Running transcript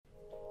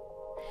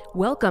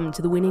Welcome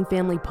to the Winning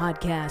Family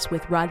Podcast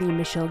with Rodney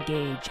Michelle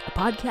Gage, a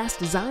podcast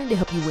designed to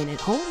help you win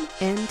at home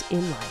and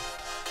in life.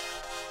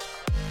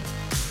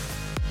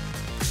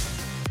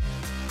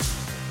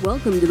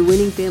 Welcome to the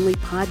Winning Family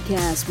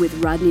Podcast with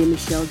Rodney and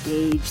Michelle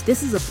Gage.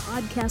 This is a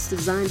podcast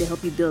designed to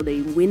help you build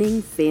a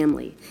winning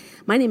family.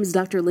 My name is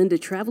Dr. Linda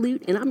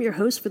Travelute, and I'm your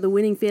host for the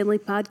Winning Family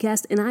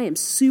Podcast, and I am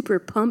super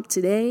pumped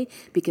today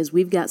because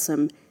we've got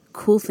some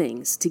cool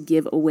things to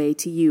give away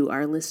to you,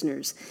 our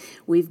listeners.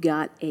 We've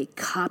got a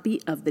copy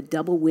of The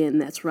Double Win.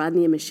 That's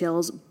Rodney and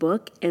Michelle's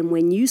book. And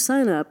when you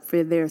sign up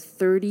for their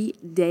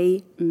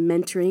 30-day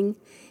mentoring,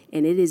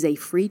 and it is a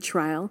free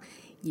trial,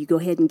 you go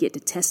ahead and get to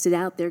test it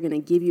out. They're going to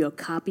give you a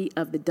copy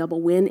of The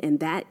Double Win,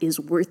 and that is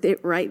worth it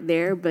right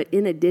there. But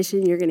in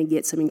addition, you're going to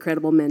get some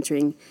incredible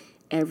mentoring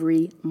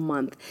every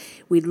month.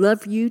 We'd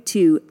love for you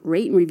to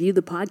rate and review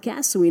the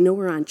podcast so we know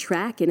we're on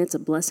track and it's a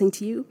blessing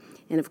to you.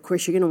 And of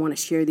course, you're going to want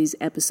to share these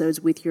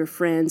episodes with your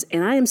friends.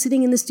 And I am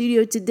sitting in the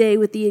studio today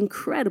with the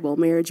incredible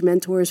marriage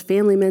mentors,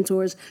 family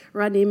mentors,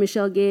 Rodney and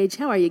Michelle Gage.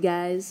 How are you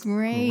guys?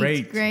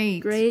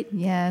 Great.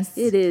 Yes.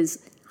 It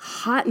is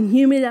hot and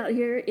humid out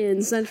here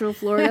in Central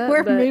Florida.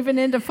 We're moving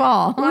into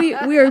fall. we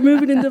are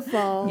moving into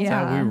fall. That's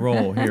how we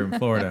roll here in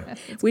Florida.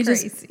 It's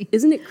crazy.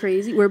 Isn't it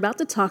crazy? We're about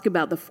to talk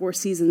about the 4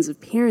 seasons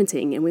of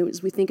parenting, and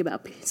as we think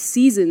about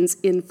seasons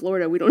in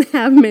Florida, we don't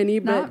have many,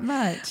 but not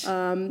much.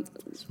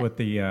 It's what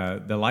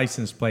the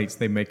license plates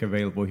they make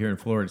available here in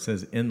Florida. It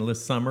says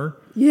endless summer.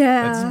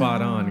 Yeah, that's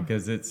spot on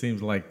because it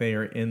seems like they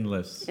are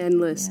endless.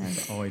 Endless. Yes.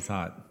 It's always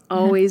hot.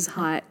 Always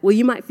hot. Well,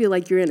 you might feel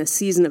like you're in a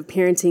season of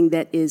parenting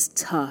that is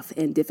tough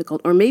and difficult.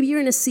 Or maybe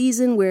you're in a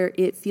season where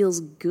it feels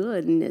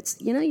good and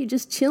it's, you're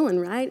just chilling,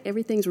 right?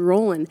 Everything's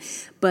rolling.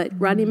 But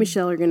Rodney and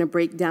Michelle are going to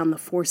break down the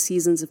 4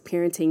 seasons of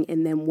parenting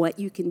and then what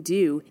you can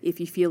do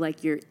if you feel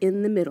like you're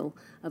in the middle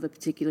of a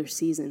particular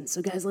season.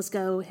 So guys, let's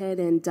go ahead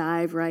and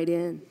dive right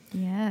in.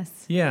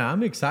 Yes. Yeah,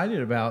 I'm excited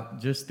about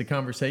just the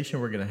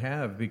conversation we're going to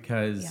have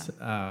because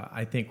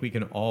I think we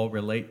can all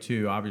relate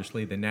to,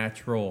 obviously, the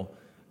natural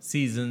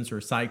seasons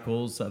or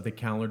cycles of the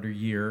calendar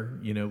year,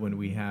 when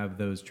we have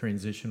those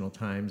transitional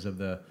times of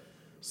the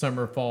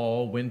summer,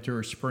 fall,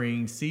 winter,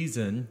 spring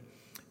season.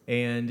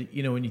 And,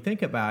 when you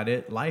think about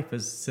it, life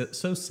is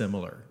so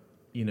similar,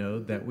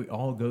 that we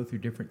all go through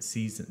different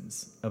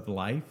seasons of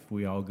life.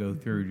 We all go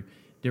through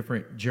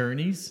different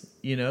journeys,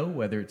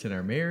 whether it's in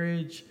our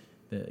marriage,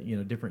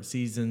 different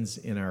seasons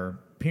in our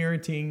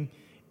parenting,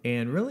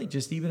 and really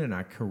just even in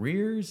our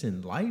careers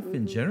and life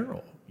in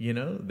general.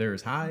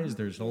 There's highs,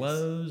 there's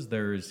lows,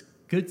 there's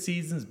good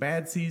seasons,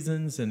 bad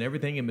seasons, and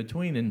everything in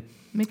between. And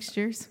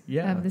mixtures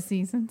of the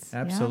seasons.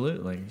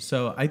 Absolutely. Yeah.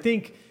 So I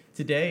think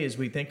today, as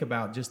we think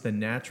about just the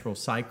natural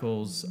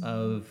cycles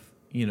of,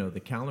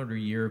 the calendar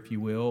year, if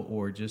you will,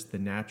 or just the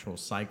natural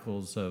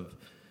cycles of,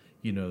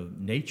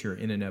 nature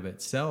in and of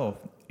itself,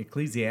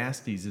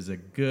 Ecclesiastes is a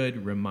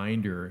good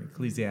reminder.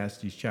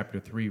 Ecclesiastes chapter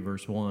 3,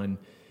 verse 1,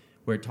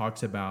 where it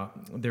talks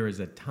about there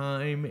is a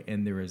time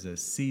and there is a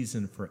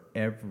season for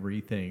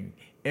everything.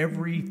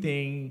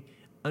 Everything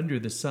under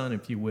the sun,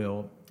 if you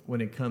will, when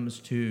it comes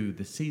to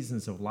the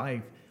seasons of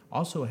life,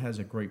 also has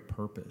a great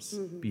purpose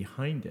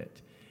behind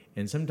it.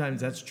 And sometimes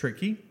that's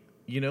tricky,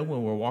 when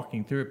we're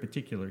walking through a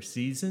particular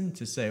season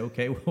to say,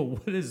 okay, well,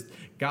 what is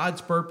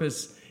God's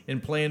purpose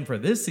and plan for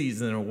this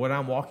season or what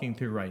I'm walking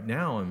through right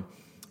now?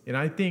 And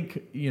I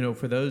think,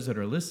 for those that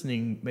are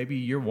listening, maybe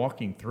you're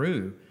walking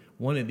through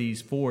one of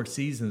these 4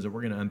 seasons that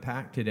we're going to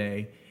unpack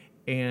today,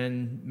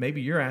 and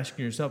maybe you're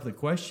asking yourself the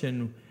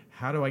question,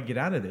 how do I get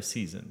out of this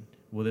season?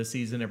 Will this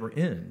season ever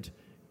end?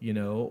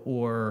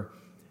 Or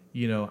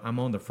I'm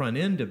on the front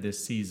end of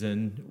this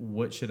season,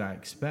 what should I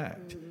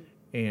expect?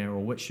 Or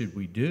what should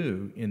we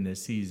do in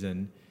this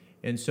season?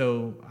 And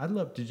so I'd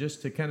love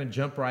to kind of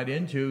jump right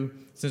into,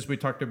 since we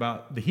talked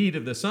about the heat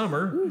of the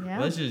summer,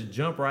 let's just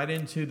jump right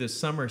into the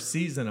summer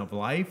season of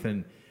life.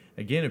 And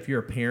again, if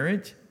you're a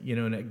parent,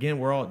 and again,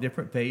 we're all at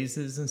different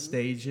phases and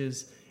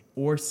stages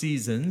or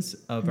seasons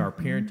of our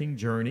parenting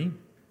journey,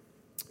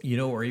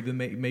 or even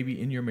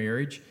maybe in your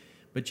marriage.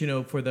 But,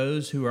 for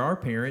those who are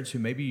parents, who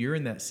maybe you're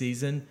in that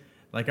season,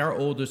 like our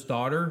oldest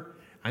daughter,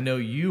 I know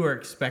you are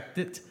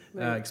expectant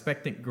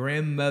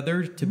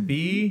grandmother to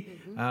be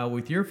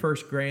with your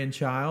first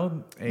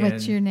grandchild. And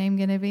what's your name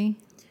going to be?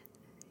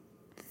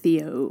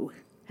 Theo.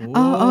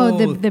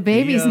 The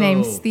baby's Theo.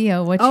 Name's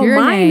Theo. What's your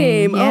name? My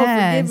name. Yes.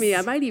 Oh, forgive me.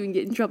 I might even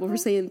get in trouble for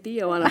saying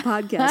Theo on a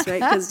podcast,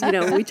 right? Because,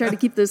 we try to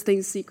keep those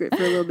things secret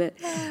for a little bit.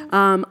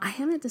 I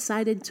haven't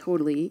decided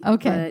totally.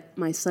 Okay. But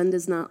my son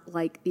does not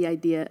like the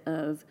idea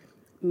of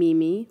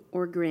Mimi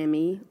or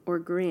Grammy or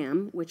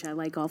Graham, which I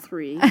like all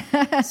 3.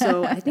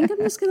 So I think I'm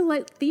just going to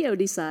let Theo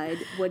decide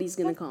what he's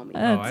going to call me.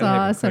 That's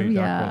awesome.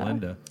 Dr.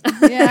 Linda.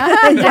 Yeah,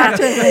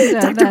 Dr.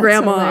 Linda. Dr. That's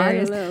Grandma.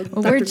 hilarious. I don't know.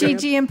 Well, we're Dr. Grandma.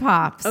 Gigi and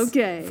Pops.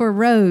 Okay. For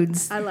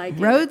Rhodes. I like it.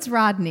 Rhodes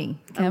Rodney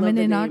coming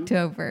the in name.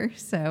 October.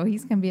 So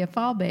he's going to be a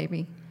fall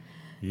baby.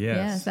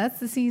 Yes, that's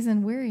the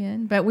season we're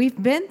in. But we've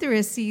been through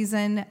a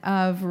season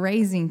of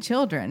raising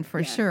children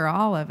for sure,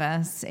 all of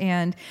us.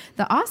 And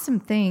the awesome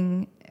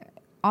thing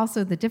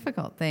also the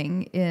difficult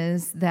thing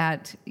is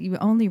that you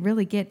only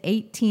really get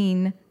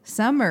 18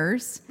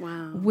 summers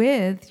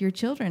with your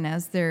children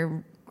as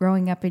they're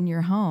growing up in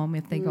your home.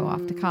 If they go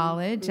off to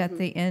college at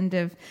the end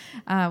of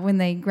when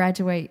they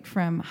graduate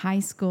from high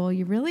school,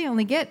 you really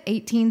only get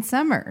 18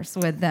 summers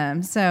with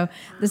them. So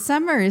the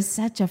summer is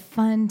such a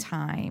fun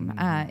time.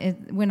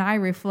 When I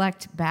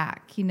reflect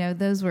back,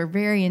 those were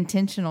very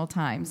intentional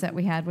times that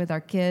we had with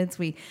our kids.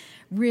 We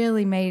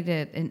really made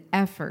it an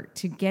effort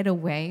to get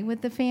away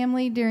with the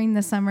family during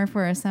the summer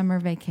for a summer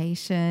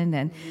vacation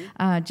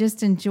and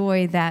just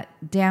enjoy that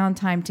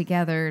downtime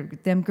together.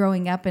 Them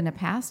growing up in a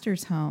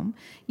pastor's home,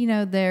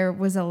 there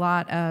was a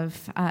lot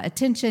of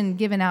attention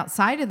given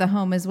outside of the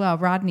home as well.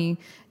 Rodney,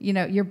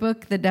 your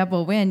book, The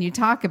Double Win, you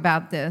talk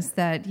about this,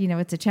 that,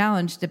 it's a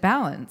challenge to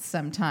balance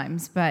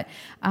sometimes. But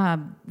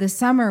the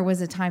summer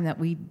was a time that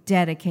we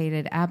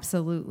dedicated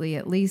absolutely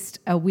at least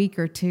a week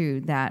or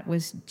two that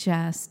was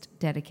just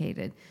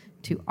dedicated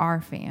to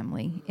our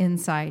family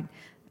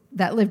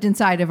that lived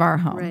inside of our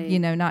home, right.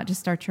 Not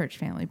just our church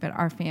family, but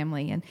our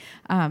family.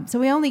 And so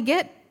we only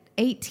get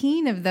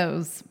 18 of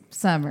those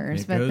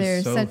summers, but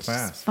they're so such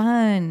fast.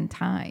 Fun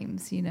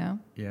times,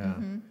 Yeah.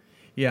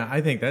 Yeah,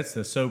 I think that's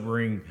the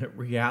sobering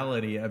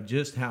reality of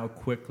just how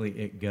quickly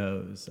it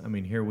goes. I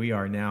mean, here we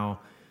are now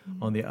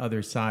on the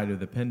other side of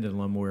the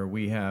pendulum where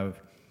we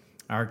have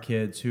our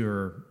kids who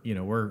are,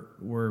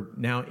 we're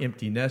now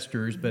empty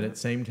nesters, but at the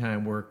same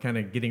time, we're kind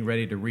of getting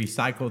ready to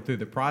recycle through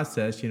the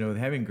process, with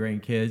having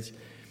grandkids.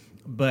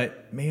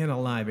 But man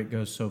alive, it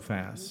goes so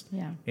fast.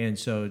 Yeah. And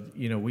so,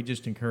 we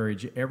just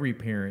encourage every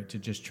parent to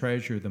just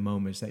treasure the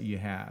moments that you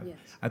have. Yes.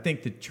 I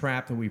think the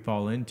trap that we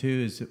fall into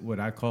is what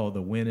I call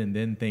the when and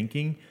then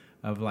thinking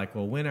of like,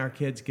 well, when our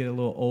kids get a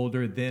little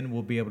older, then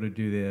we'll be able to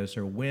do this.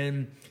 Or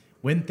when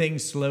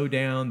things slow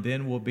down,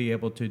 then we'll be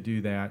able to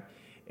do that.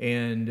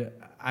 And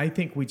I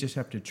think we just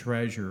have to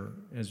treasure,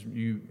 as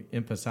you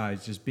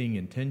emphasize, just being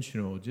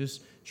intentional.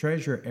 Just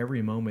treasure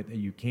every moment that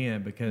you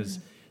can, because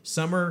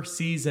summer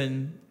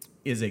season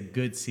is a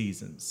good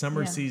season.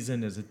 Summer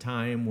season is a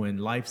time when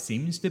life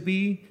seems to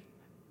be,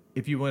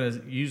 if you want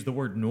to use the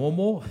word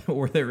normal,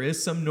 or there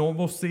is some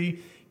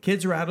normalcy.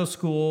 Kids are out of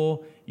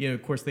school.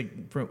 Of course,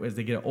 as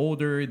they get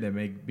older, they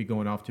may be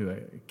going off to a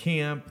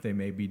camp. They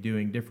may be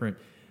doing different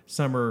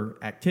summer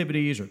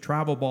activities or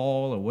travel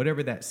ball or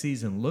whatever that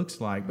season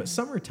looks like. But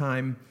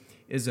summertime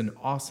is an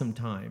awesome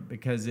time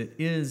because it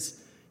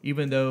is,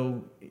 even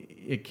though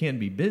it can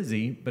be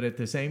busy, but at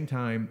the same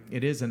time,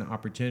 it is an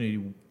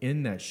opportunity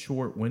in that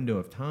short window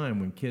of time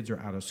when kids are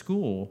out of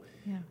school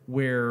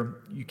where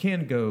you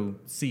can go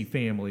see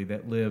family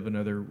that live in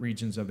other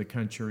regions of the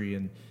country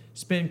and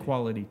spend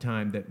quality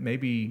time that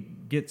maybe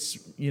gets,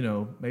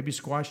 maybe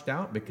squashed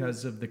out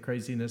because of the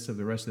craziness of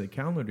the rest of the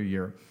calendar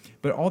year.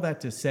 But all that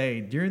to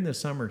say, during the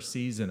summer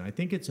season, I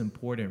think it's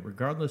important,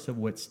 regardless of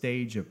what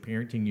stage of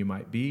parenting you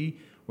might be,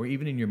 or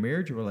even in your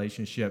marriage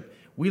relationship,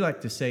 we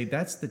like to say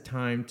that's the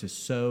time to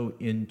sow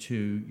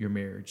into your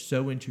marriage,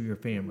 sow into your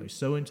family,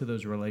 sow into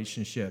those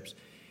relationships.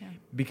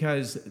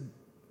 Because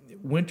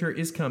winter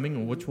is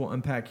coming, which we'll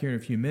unpack here in a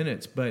few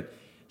minutes, but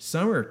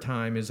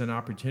summertime is an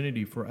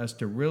opportunity for us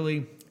to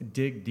really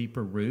dig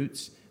deeper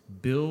roots,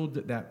 build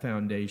that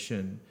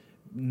foundation,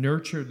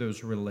 nurture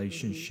those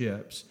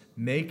relationships,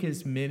 make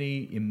as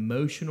many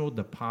emotional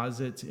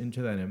deposits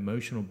into that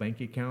emotional bank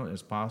account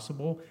as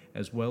possible,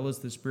 as well as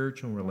the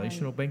spiritual and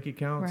relational bank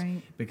accounts,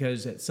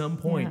 because at some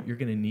point you're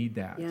going to need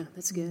that. Yeah,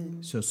 that's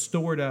good. So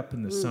store it up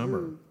in the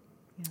summer,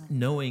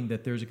 knowing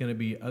that there's going to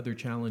be other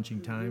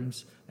challenging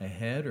times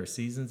ahead or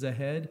seasons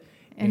ahead.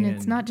 And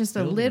it's not just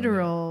a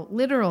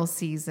literal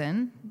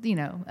season,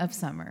 of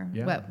summer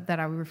that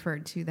I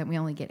referred to that we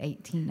only get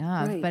 18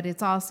 of, but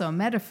it's also a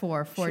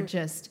metaphor for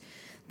just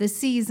the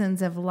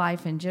seasons of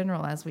life in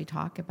general as we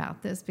talk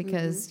about this,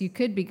 because you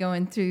could be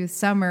going through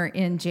summer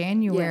in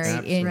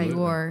January in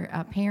your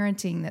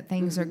parenting, that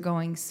things are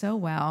going so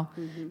well,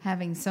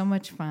 having so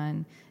much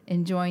fun,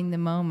 enjoying the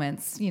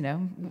moments,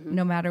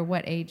 no matter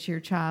what age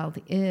your child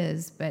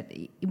is, but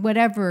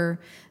whatever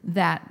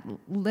that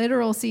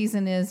literal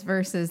season is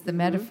versus the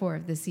metaphor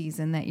of the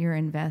season, that you're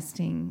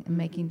investing and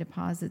making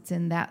deposits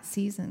in that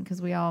season,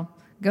 because we all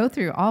go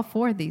through all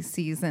four of these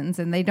seasons,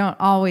 and they don't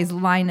always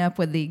line up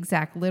with the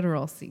exact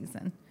literal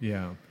season.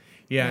 Yeah,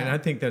 and I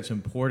think that's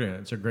important.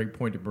 It's a great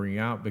point to bring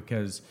out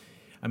because,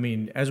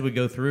 as we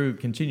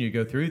continue to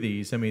go through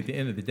these, at the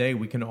end of the day,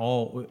 we can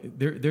all,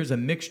 there's a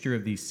mixture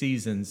of these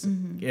seasons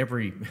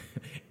every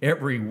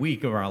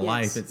week of our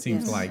life, it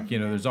seems like.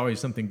 There's always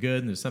something good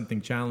and there's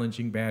something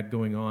challenging, bad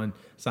going on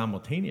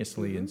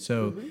simultaneously. And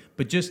so,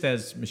 but just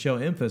as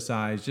Michelle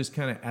emphasized, just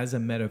kind of as a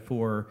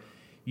metaphor,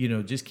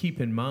 just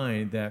keep in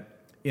mind that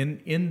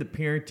in the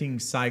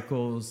parenting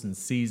cycles and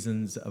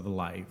seasons of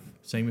life,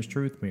 same is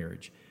true with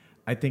marriage,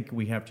 I think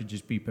we have to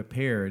just be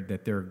prepared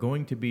that there are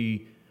going to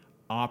be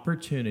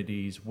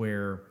opportunities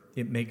where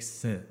it makes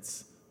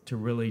sense to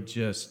really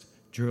just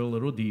drill a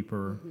little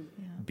deeper,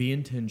 be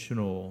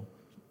intentional,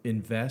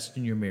 invest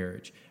in your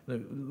marriage.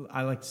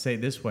 I like to say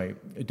it this way: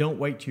 don't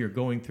wait till you're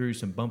going through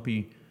some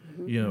bumpy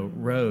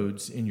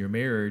roads in your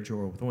marriage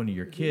or with one of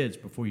your kids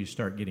before you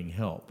start getting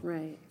help.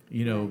 Right.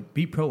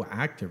 Be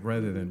proactive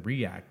rather than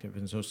reactive.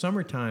 And so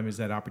summertime is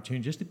that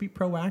opportunity just to be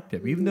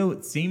proactive, even though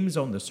it seems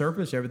on the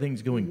surface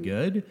everything's going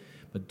good,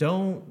 but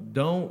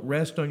don't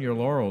rest on your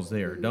laurels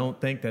there. Don't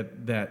think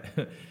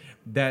that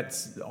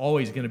that's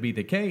always going to be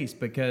the case,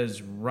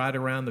 because right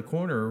around the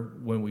corner,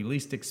 when we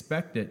least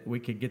expect it, we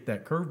could get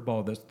that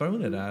curveball that's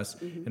thrown at us,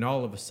 and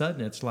all of a sudden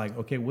it's like,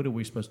 okay, what are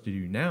we supposed to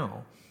do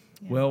now?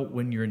 Yeah. Well,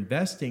 when you're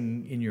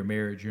investing in your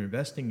marriage, you're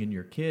investing in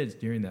your kids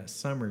during that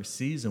summer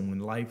season when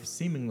life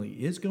seemingly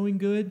is going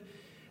good,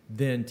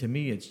 then to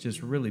me it's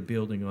just really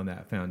building on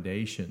that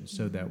foundation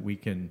so that we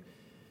can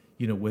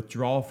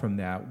withdraw from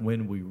that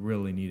when we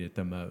really need it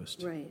the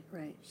most. Right,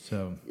 right.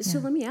 So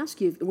let me ask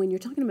you, when you're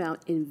talking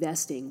about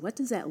investing, what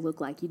does that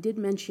look like? You did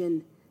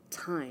mention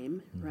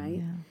time,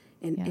 right?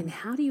 Yeah. And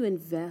how do you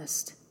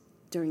invest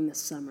during the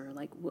summer?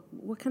 Like,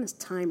 what kind of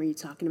time are you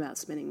talking about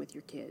spending with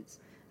your kids?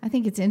 I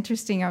think it's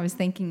interesting. I was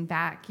thinking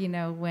back,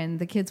 when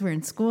the kids were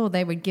in school,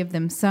 they would give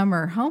them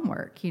summer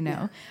homework,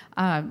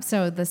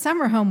 So the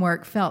summer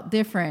homework felt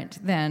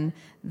different than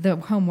the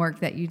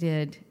homework that you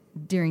did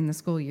during the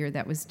school year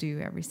that was due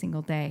every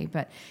single day.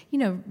 But,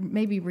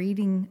 maybe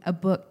reading a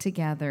book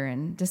together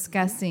and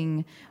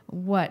discussing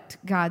what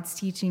God's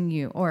teaching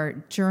you,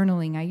 or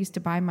journaling. I used to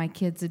buy my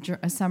kids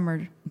a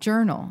summer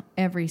journal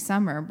every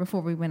summer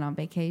before we went on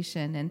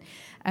vacation.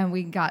 And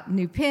we got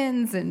new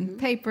pens and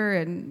paper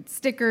and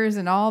stickers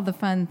and all the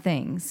fun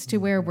things to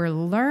where we're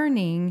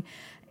learning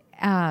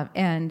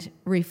and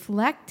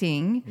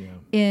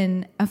reflecting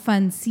in a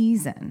fun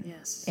season.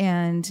 Yes.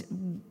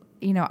 And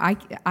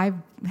I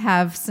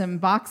have some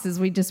boxes.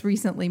 We just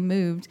recently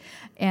moved,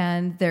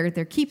 and they're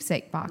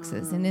keepsake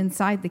boxes. And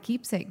inside the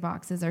keepsake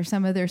boxes are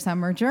some of their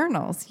summer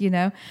journals,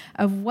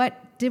 of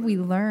what did we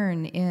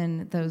learn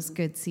in those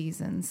good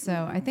seasons.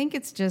 So I think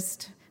it's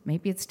just,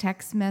 maybe it's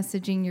text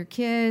messaging your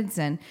kids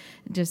and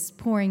just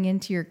pouring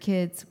into your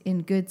kids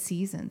in good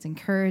seasons,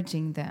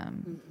 encouraging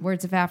them,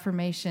 words of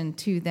affirmation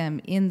to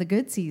them in the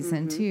good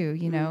season too,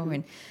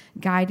 and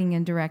guiding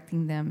and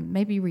directing them.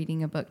 Maybe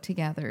reading a book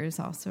together is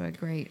also a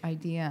great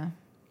idea.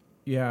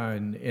 Yeah,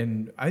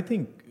 and I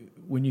think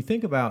when you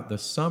think about the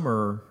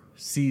summer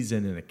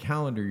season in a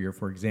calendar year,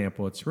 for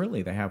example, it's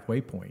really the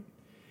halfway point.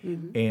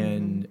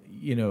 And,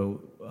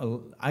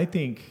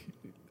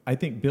 I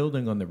think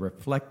building on the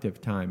reflective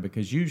time,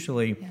 because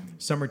usually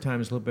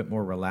summertime is a little bit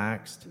more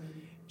relaxed,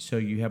 so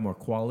you have more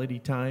quality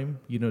time,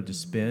 to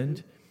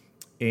spend.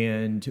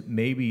 And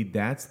maybe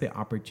that's the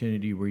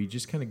opportunity where you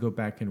just kind of go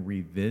back and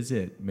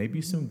revisit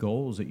maybe some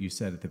goals that you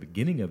set at the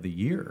beginning of the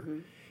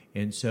year.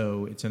 And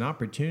so it's an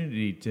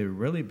opportunity to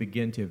really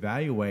begin to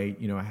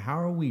evaluate, how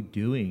are we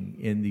doing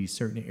in these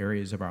certain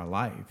areas of our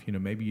life?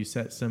 Maybe you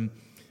set some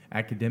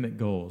academic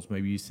goals,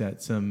 maybe you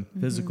set some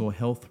physical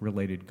health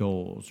related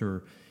goals,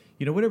 or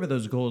whatever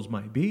those goals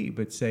might be,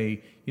 but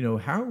say,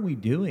 how are we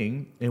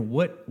doing, and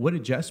what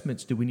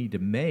adjustments do we need to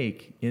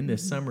make in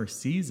this summer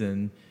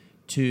season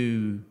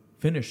to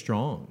finish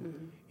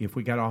strong? If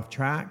we got off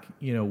track,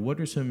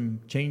 what are some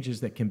changes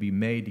that can be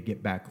made to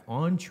get back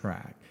on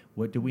track?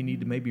 What do we need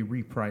to maybe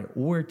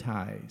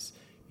reprioritize?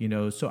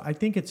 So I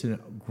think it's a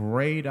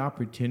great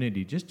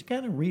opportunity just to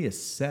kind of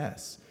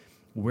reassess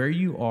where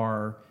you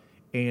are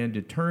and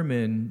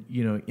determine,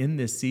 in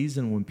this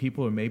season when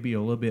people are maybe a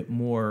little bit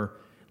more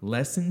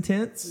less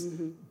intense,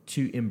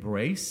 to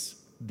embrace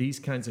these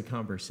kinds of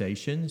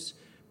conversations,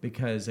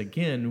 because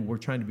again, we're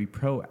trying to be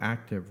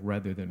proactive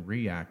rather than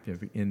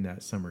reactive in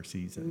that summer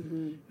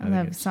season. I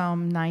love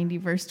Psalm 90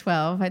 verse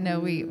 12. I know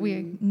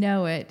we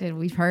know it and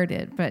we've heard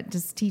it, but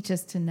just teach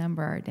us to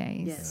number our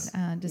days.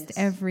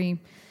 Every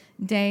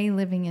day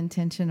living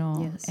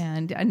intentional. Yes.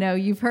 And I know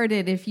you've heard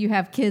it if you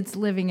have kids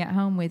living at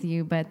home with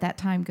you, but that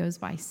time goes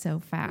by so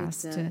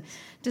fast to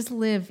just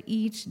live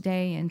each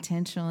day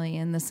intentionally.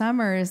 And the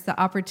summer is the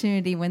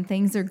opportunity when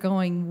things are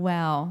going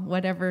well,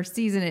 whatever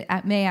season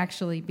it may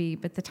actually be,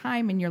 but the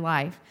time in your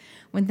life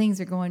when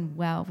things are going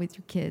well with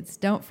your kids.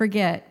 Don't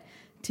forget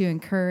to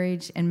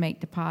encourage and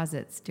make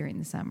deposits during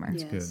the summer.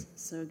 Yes, good.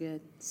 So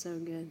good, so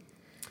good.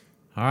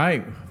 All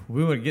right,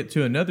 we want to get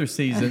to another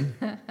season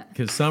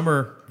because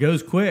summer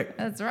goes quick.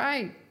 That's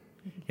right.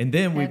 And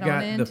then we've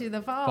got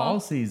the fall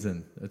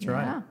season. That's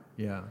right.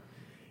 Yeah.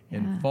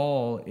 And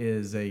fall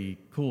is a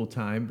cool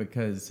time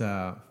because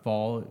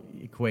fall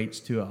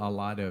equates to a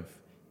lot of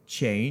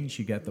change.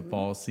 You got the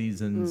fall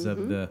seasons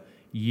of the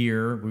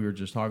year. We were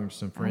just talking to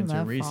some friends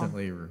here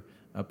recently. We're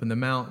up in the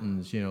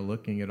mountains,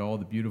 looking at all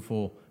the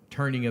beautiful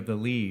turning of the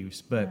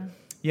leaves. But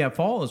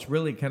fall is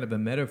really kind of a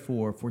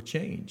metaphor for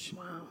change.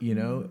 Wow.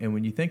 And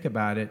when you think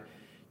about it,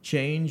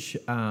 change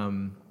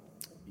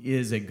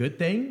is a good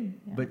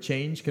thing, but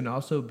change can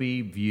also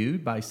be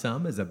viewed by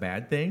some as a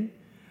bad thing.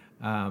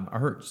 I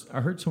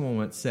heard someone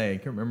once say, I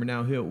can't remember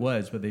now who it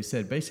was, but they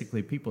said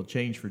basically people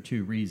change for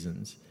two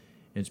reasons.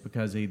 It's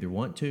because they either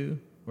want to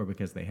or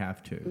because they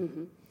have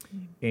to.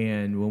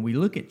 And when we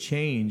look at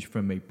change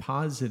from a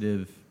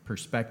positive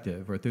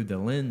perspective or through the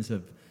lens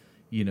of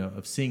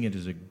seeing it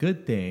as a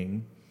good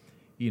thing,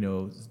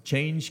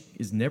 change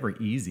is never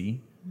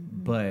easy,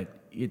 but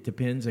it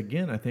depends,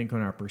 again, I think,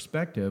 on our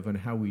perspective and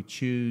how we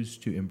choose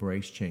to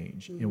embrace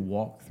change and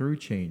walk through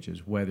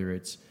changes, whether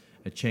it's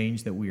a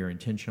change that we are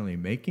intentionally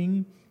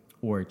making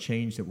or a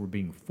change that we're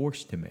being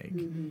forced to make.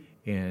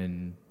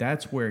 And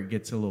that's where it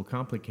gets a little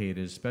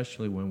complicated,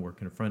 especially when we're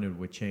confronted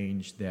with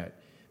change that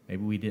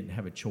maybe we didn't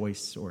have a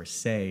choice or a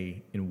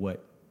say in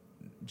what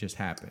just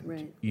happened,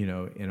 right.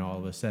 And all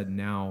of a sudden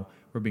now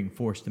we're being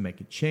forced to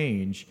make a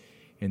change.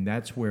 And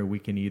that's where we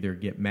can either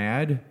get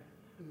mad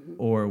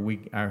or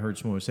I heard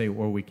someone say,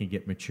 or we can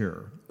get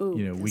mature.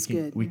 Ooh,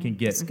 we can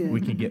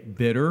get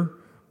bitter,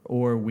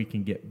 or we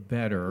can get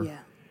better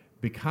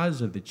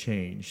because of the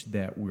change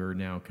that we're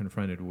now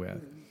confronted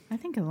with. I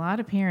think a lot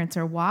of parents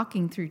are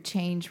walking through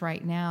change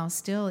right now,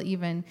 still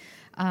even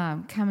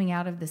coming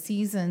out of the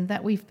season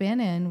that we've been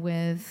in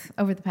with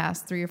over the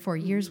past 3 or 4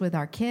 years with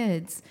our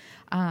kids,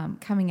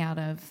 coming out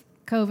of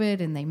COVID,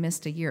 and they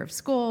missed a year of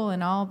school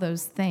and all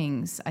those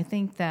things. I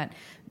think that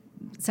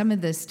some of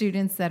the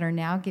students that are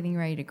now getting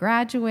ready to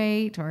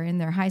graduate or in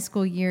their high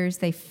school years,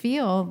 they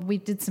feel, we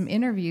did some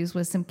interviews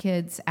with some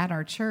kids at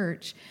our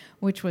church,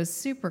 which was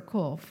super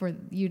cool for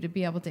you to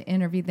be able to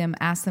interview them,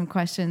 ask them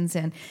questions,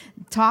 and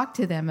talk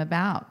to them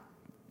about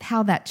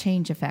how that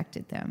change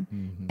affected them.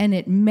 And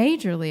it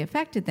majorly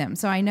affected them.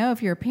 So I know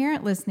if you're a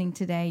parent listening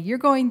today, you're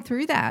going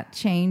through that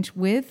change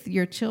with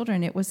your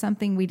children. It was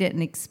something we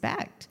didn't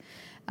expect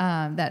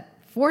that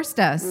forced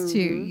us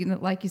to,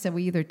 like you said,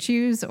 we either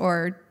choose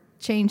or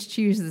change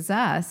chooses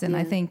us. And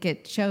I think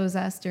it chose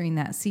us during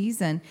that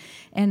season,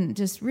 and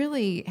just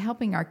really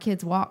helping our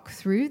kids walk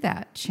through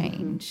that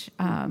change,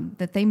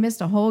 that they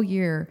missed a whole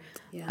year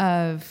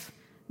of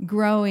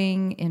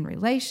growing in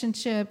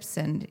relationships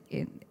and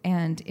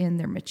in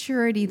their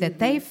maturity that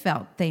they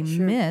felt they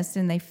missed,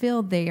 and they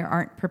feel they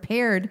aren't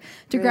prepared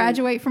to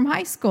graduate from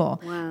high school.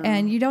 Wow.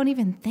 And you don't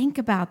even think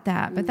about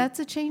that, but that's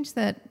a change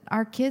that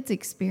our kids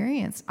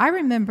experience. I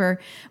remember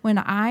when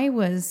I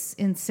was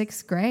in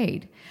 6th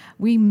grade,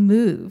 we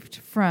moved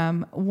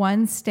from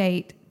one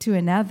state to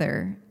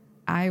another.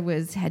 I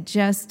had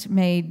just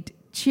made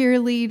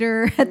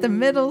cheerleader at the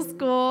middle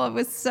school. I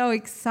was so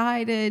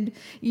excited,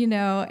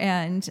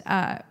 and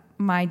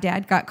my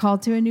dad got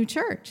called to a new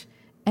church.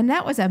 And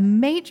that was a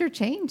major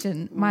change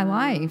in my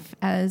life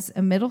as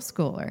a middle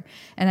schooler.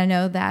 And I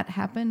know that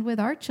happened with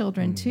our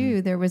children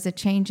too. There was a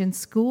change in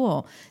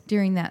school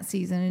during that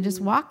season, and just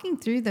walking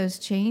through those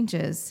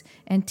changes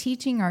and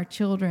teaching our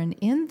children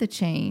in the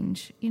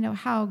change,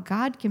 how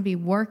God can be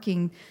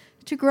working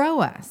to grow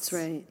us. That's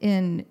right.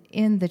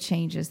 in the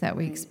changes that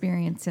we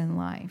experience in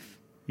life.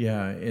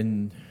 Yeah,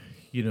 and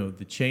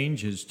the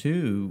changes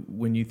too,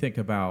 when you think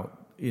about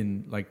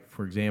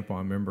for example, I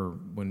remember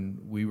when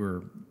we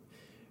were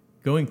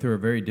going through a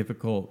very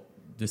difficult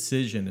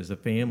decision as a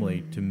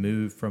family to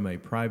move from a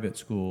private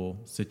school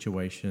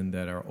situation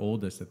that our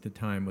oldest at the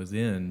time was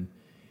in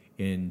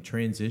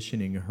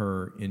transitioning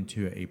her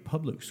into a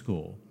public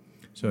school.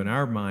 So in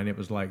our mind, it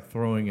was like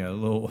throwing a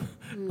little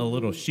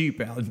sheep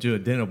out into a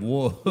den of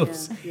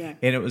wolves.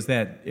 And it was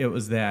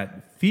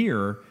that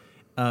fear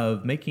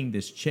of making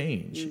this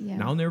change.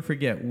 And I'll never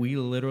forget, we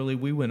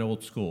went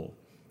old school.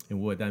 And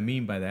what I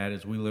mean by that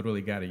is we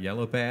literally got a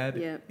yellow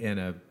pad and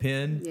a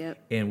pen,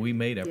 and we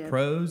made a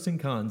pros and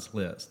cons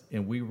list.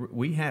 And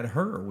we had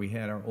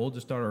our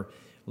oldest daughter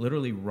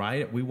literally write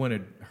it. We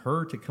wanted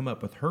her to come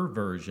up with her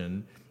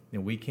version,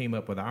 and we came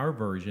up with our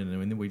version,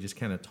 and then we just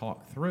kind of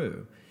talked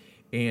through.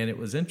 And it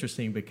was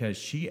interesting because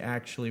she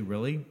actually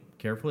really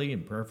carefully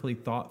and prayerfully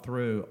thought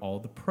through all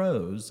the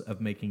pros of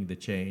making the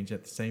change,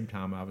 at the same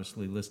time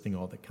obviously listing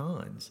all the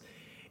cons.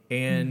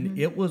 And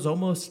it was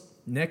almost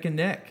neck and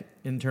neck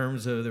in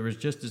terms of there was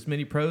just as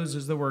many pros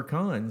as there were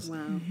cons.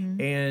 Wow.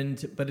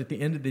 But at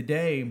the end of the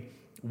day,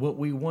 what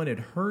we wanted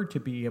her to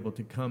be able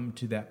to come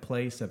to that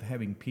place of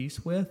having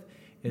peace with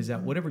is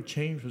that whatever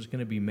change was going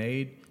to be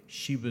made,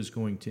 she was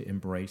going to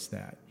embrace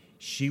that.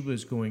 She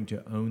was going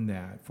to own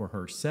that for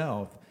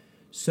herself,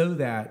 so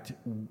that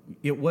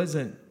it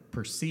wasn't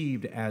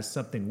perceived as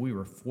something we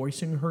were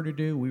forcing her to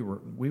do.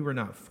 We were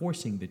not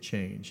forcing the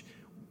change.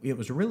 It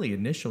was really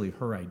initially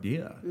her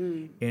idea,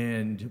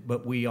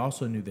 but we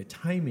also knew that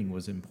timing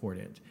was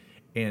important.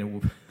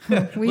 And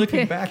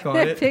looking back on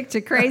it, picked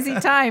a crazy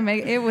time.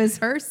 It was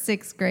her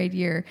 6th grade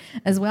year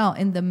as well,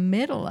 in the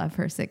middle of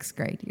her 6th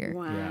grade year.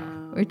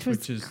 Wow, which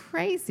was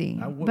crazy.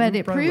 But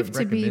it proved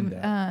to be.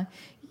 I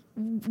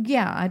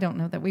don't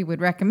know that we would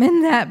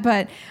recommend that,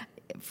 but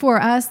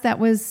for us, that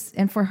was,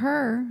 and for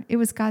her, it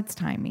was God's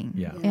timing.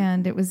 Yeah.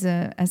 And it was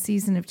a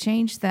season of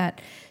change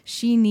that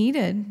she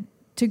needed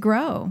to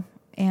grow.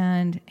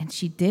 And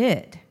she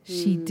did.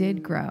 She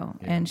did grow.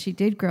 Yeah. And she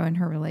did grow in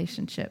her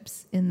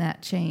relationships in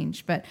that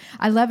change. But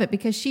I love it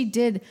because she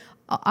did,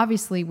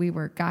 obviously we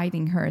were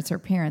guiding her as her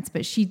parents,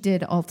 but she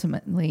did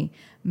ultimately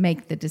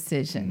make the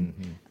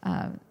decision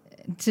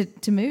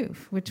to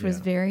move, which was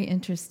very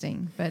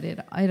interesting. But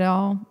it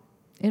all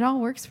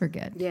works for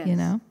good,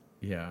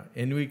 Yeah,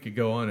 and we could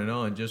go on and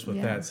on just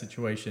with that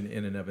situation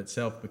in and of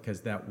itself,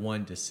 because that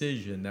one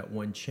decision, that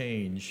one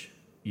change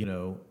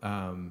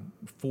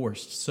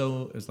forced.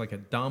 So it's like a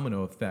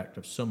domino effect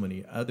of so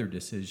many other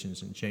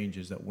decisions and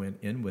changes that went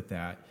in with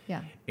that.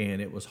 Yeah.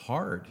 And it was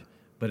hard.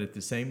 But at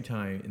the same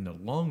time, in the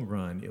long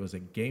run, it was a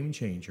game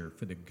changer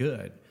for the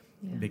good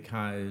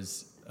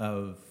because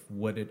of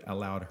what it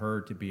allowed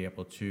her to be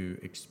able to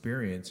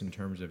experience in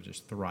terms of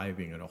just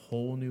thriving in a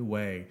whole new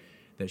way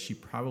that she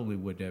probably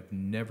would have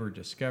never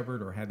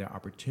discovered or had the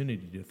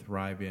opportunity to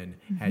thrive in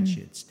had she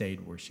had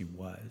stayed where she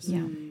was. Yeah.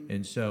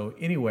 And so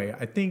anyway,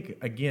 I think,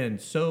 again,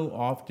 so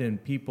often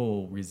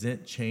people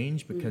resent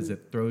change because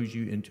it throws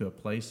you into a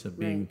place of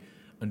being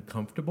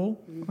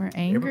uncomfortable. Or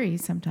angry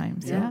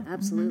sometimes. Yeah.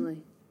 Absolutely.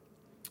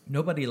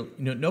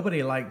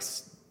 Nobody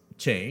likes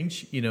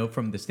change,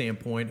 from the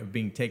standpoint of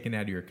being taken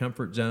out of your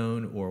comfort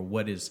zone or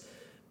what is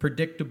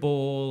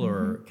predictable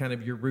or kind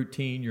of your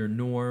routine, your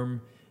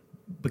norm,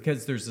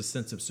 because there's a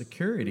sense of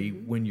security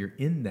when you're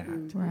in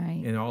that.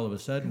 Right. And all of a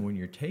sudden, when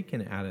you're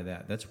taken out of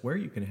that, that's where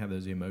you can have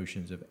those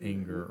emotions of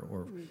anger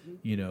or,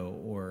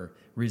 or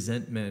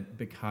resentment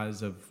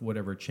because of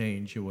whatever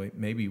change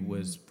maybe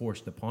was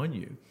forced upon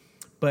you.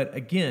 But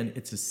again,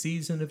 it's a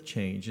season of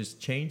change.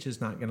 Change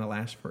is not going to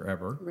last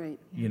forever. Right.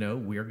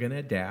 We're going to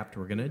adapt.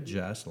 We're going to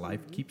adjust.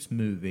 Life keeps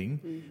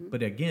moving.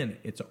 But again,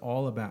 it's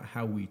all about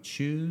how we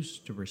choose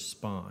to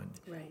respond.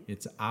 Right.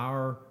 It's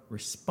our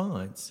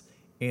response,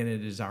 and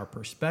it is our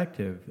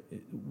perspective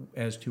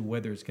as to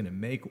whether it's going to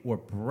make or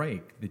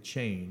break the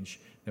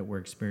change that we're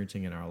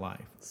experiencing in our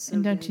life. So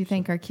And don't you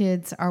think our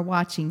kids are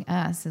watching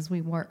us as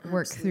we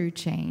work through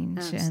change?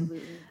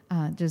 Absolutely.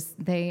 And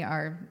just they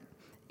are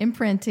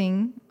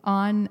imprinting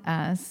on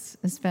us,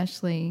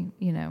 especially,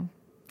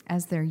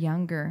 as they're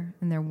younger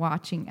and they're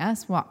watching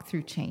us walk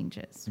through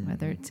changes,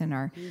 whether it's in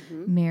our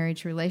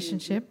marriage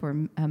relationship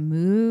or a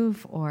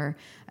move or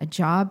a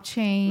job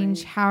change.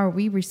 Right. How are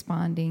we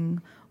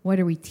responding? What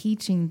are we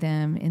teaching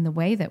them in the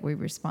way that we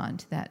respond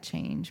to that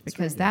change?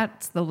 Because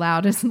that's the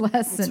loudest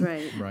lesson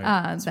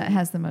that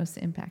has the most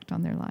impact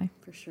on their life.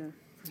 For sure.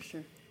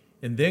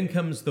 And then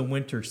comes the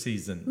winter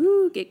season.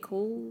 Ooh, get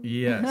cold.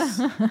 Yes.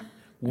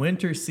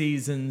 Winter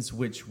seasons,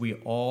 which we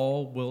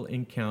all will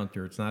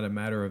encounter. It's not a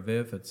matter of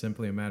if, it's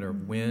simply a matter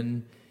of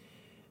when.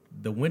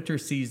 The winter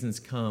seasons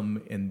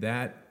come, and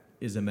that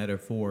is a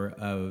metaphor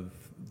of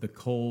the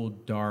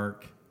cold,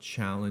 dark,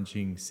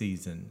 challenging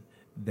season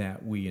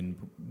that we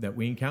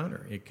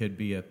encounter. It could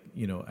be a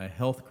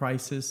health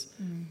crisis,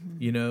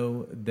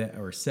 that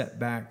or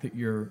setback that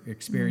you're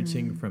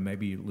experiencing from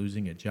maybe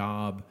losing a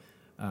job.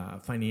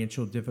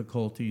 Financial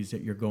difficulties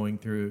that you're going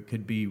through. It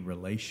could be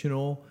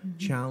relational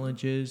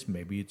challenges.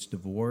 Maybe it's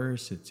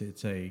divorce.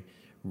 It's a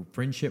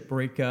friendship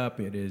breakup.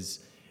 It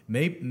is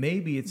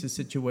maybe it's a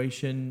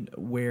situation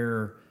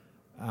where,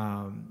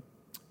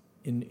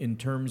 in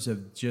terms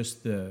of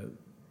just the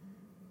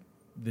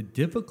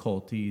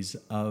difficulties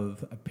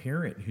of a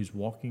parent who's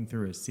walking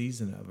through a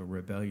season of a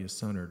rebellious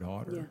son or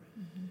daughter,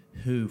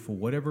 who for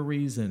whatever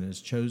reason has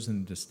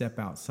chosen to step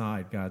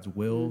outside God's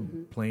will,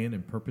 plan,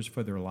 and purpose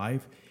for their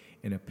life.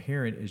 And a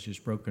parent is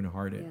just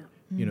brokenhearted.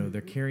 Yeah. They're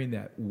carrying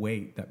that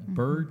weight, that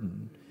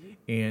burden,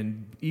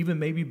 and even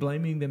maybe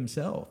blaming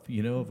themselves,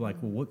 of like,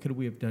 well, what could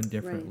we have done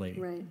differently?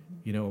 Right.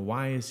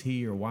 Why is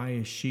he or why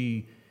is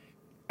she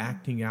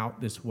acting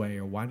out this way?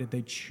 Or why did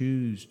they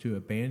choose to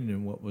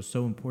abandon what was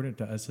so important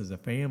to us as a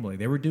family?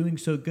 They were doing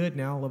so good.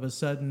 Now, all of a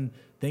sudden,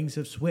 things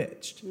have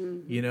switched,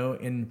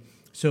 And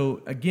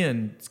so,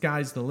 again,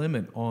 sky's the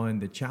limit on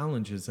the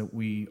challenges that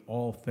we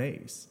all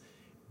face.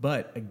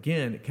 But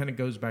again, it kind of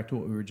goes back to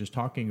what we were just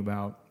talking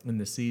about in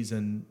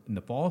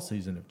the fall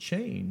season of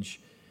change.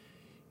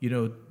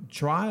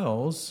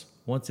 Trials,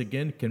 once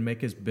again, can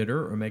make us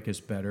bitter or make us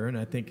better. And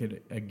I think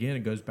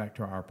it goes back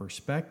to our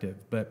perspective.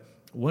 But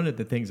one of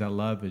the things I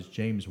love is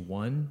James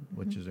 1,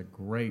 which is a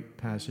great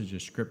passage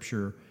of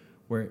scripture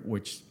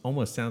which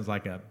almost sounds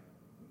like a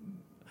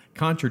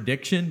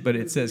contradiction, but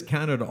it says,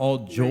 count it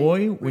all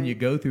joy when you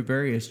go through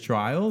various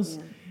trials,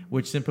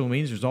 which simply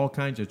means there's all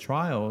kinds of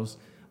trials.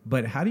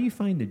 But how do you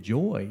find the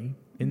joy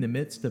in the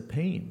midst of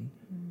pain?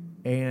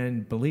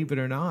 And believe it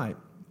or not,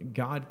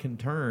 God can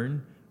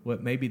turn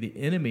what maybe the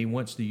enemy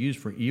wants to use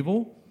for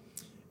evil.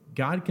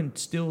 God can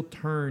still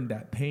turn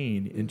that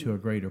pain into a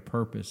greater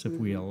purpose if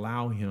we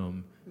allow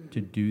him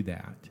to do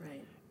that.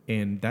 Right.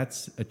 And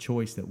that's a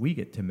choice that we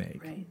get to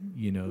make,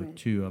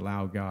 to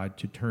allow God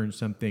to turn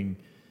something,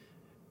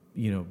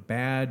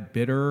 bad,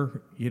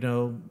 bitter,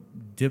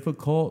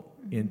 difficult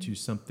into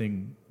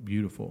something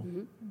beautiful.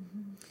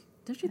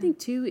 Don't you think,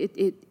 too,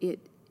 it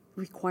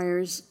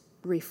requires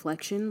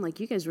reflection? Like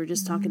you guys were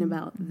just talking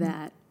about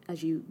that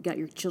as you got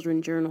your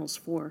children journals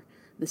for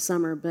the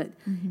summer. But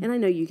and I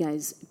know you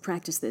guys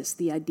practice this,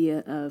 the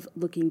idea of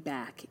looking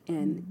back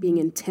and being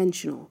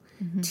intentional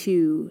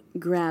to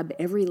grab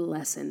every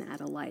lesson out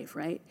of life,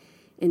 right?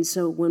 And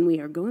so when we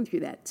are going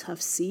through that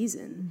tough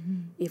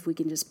season, if we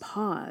can just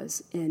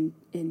pause and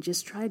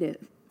just try to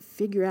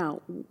figure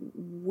out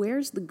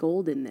where's the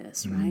gold in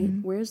this, right?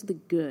 Where's the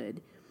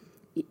good?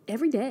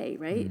 Every day,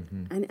 right?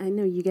 I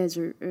know you guys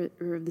are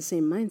of the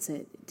same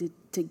mindset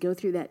to go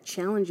through that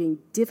challenging,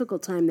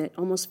 difficult time that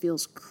almost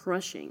feels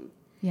crushing.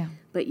 Yeah.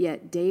 But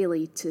yet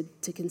daily to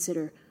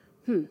consider,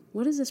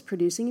 what is this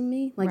producing in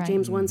me? Like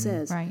James 1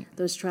 says,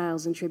 those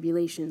trials and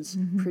tribulations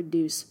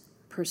produce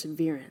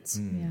perseverance.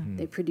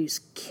 They produce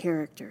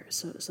character.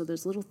 So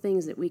there's little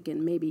things that we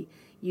can maybe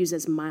use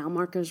as mile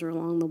markers or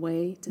along the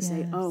way to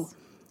say, oh,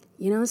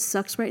 it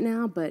sucks right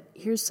now, but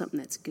here's something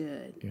that's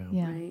good.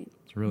 Right?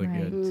 It's really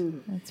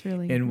good. That's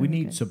really And we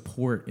need good.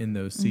 support in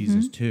those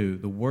seasons too.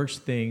 The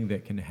worst thing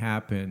that can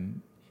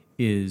happen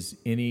is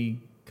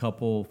any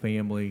couple,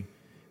 family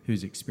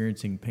who's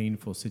experiencing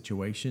painful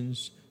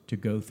situations to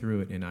go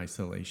through it in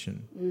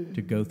isolation,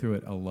 to go through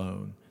it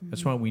alone.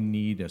 That's why we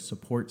need a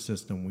support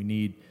system. We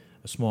need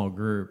a small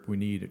group. We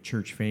need a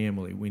church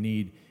family. We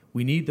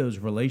need those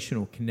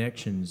relational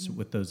connections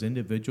with those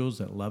individuals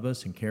that love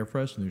us and care for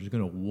us, and they're just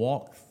going to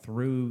walk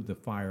through the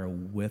fire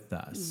with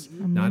us,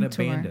 not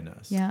abandon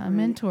us. Yeah, a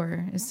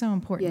mentor is so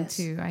important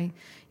too.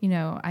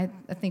 I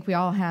think we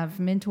all have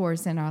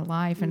mentors in our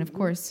life, and of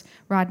course,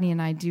 Rodney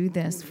and I do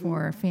this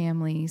for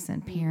families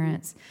and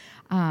parents.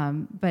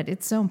 But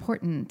it's so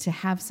important to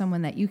have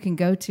someone that you can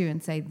go to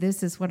and say,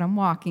 this is what I'm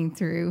walking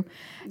through.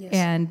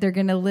 And they're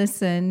going to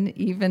listen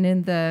even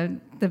in the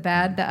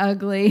bad, the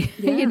ugly,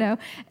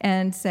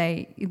 and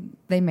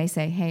they may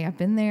say, hey, I've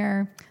been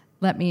there.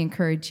 Let me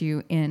encourage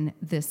you in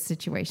this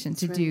situation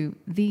to do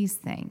these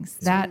things.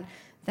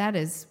 That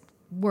is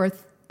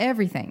worth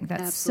everything.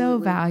 That's so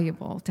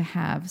valuable to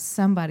have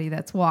somebody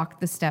that's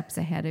walked the steps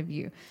ahead of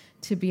you,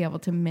 to be able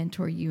to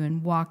mentor you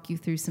and walk you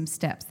through some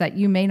steps that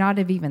you may not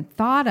have even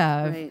thought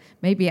of,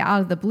 maybe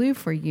out of the blue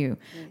for you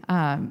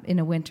in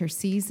a winter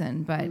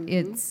season. But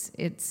it's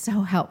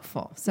so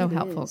helpful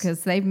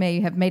because they may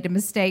have made a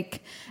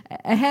mistake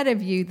ahead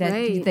of you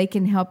that they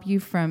can help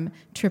you from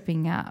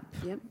tripping up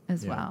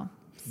as well.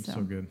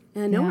 So good.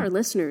 And I know our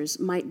listeners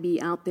might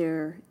be out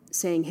there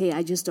saying, hey,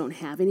 I just don't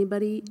have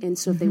anybody. And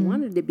so if they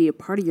wanted to be a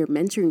part of your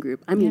mentoring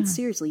group, I mean,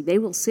 seriously, they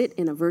will sit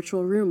in a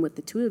virtual room with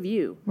the two of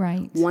you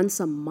once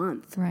a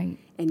month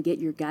and get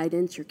your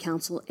guidance, your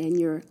counsel, and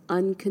your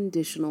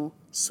unconditional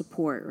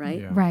support,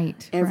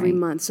 every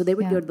month. So they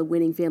would go to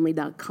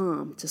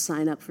thewinningfamily.com to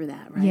sign up for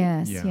that, right?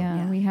 Yes,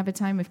 we have a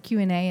time of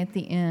Q&A at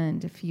the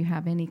end. If you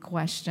have any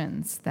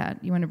questions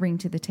that you want to bring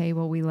to the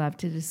table, we love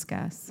to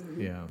discuss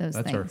those that's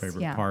things. Our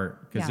favorite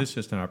part, because it's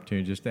just an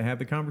opportunity just to have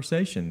the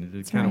conversation,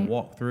 to kind of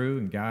walk through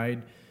and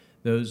guide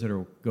those that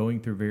are going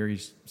through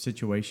various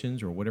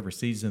situations or whatever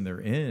season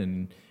they're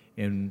in.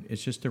 And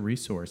it's just a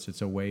resource.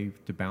 It's a way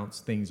to bounce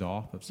things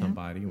off of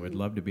somebody. We'd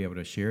love to be able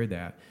to share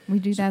that. We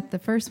do that the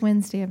first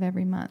Wednesday of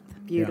every month.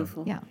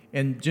 Beautiful. Yeah.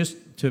 And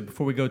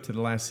before we go to the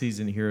last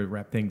season here to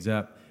wrap things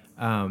up,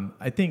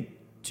 I think,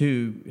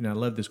 too, and I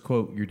love this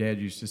quote your dad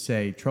used to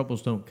say,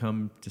 troubles don't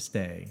come to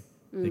stay,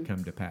 they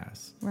come to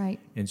pass. Right.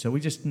 And so we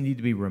just need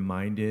to be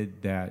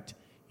reminded that,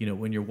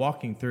 when you're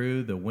walking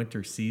through the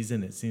winter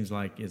season, it seems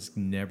like it's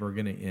never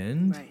going to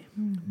end. Right.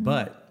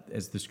 But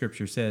as the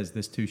scripture says,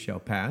 this too shall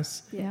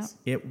pass. Yes.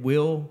 It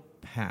will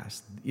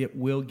pass. It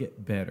will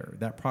get better.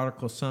 That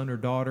prodigal son or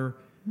daughter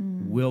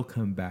will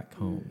come back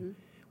home.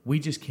 We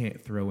just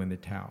can't throw in the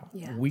towel.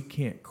 Yeah. We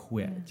can't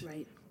quit.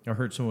 Right. I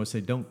heard someone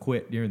say, don't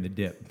quit during the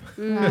dip.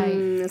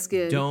 Right. That's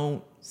good.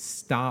 Don't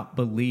stop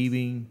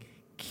believing.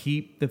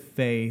 Keep the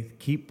faith.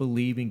 Keep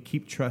believing.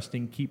 Keep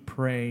trusting. Keep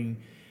praying.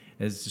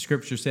 As the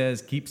scripture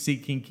says, keep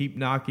seeking, keep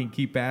knocking,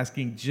 keep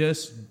asking.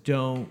 Just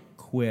don't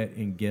quit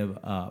and give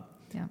up,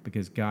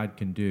 because God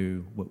can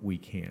do what we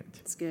can't.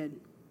 That's good.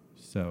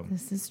 So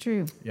this is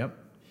true. Yep.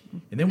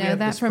 And then we have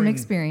that from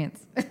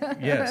experience.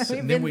 Yes. We've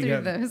and then been we through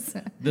have those.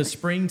 The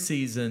spring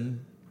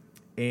season,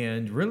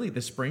 and really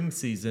the spring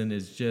season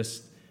is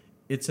just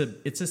it's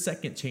a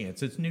second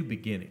chance. It's new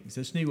beginnings.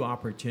 It's new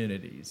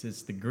opportunities.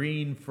 It's the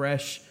green,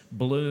 fresh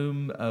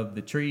bloom of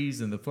the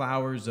trees and the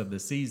flowers of the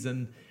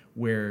season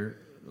where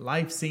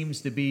life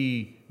seems to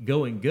be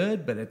going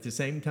good, but at the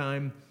same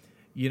time,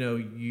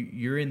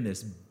 you're in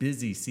this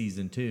busy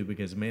season too,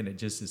 because man, it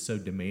just is so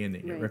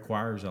demanding. Right. It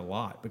requires a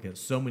lot because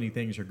so many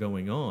things are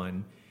going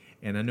on.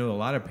 And I know a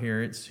lot of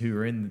parents who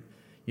are in,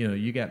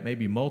 you got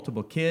maybe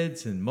multiple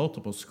kids and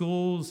multiple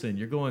schools, and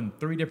you're going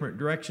 3 different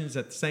directions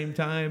at the same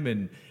time.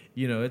 And,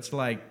 it's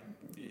like,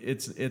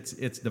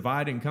 it's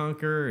divide and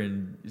conquer,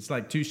 and it's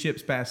like 2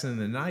 ships passing in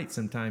the night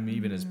sometime,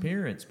 even as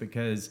parents,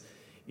 because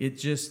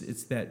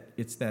it's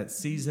that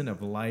season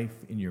of life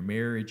in your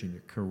marriage and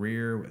your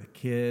career with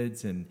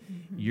kids, and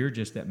you're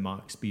just at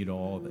Mach speed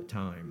all the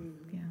time.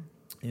 Yeah.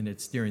 And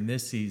it's during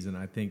this season,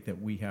 I think, that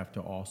we have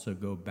to also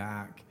go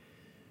back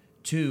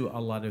to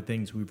a lot of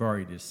things we've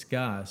already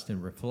discussed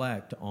and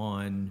reflect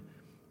on,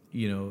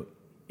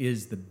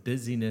 is the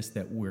busyness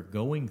that we're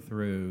going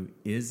through,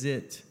 is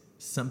it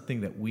something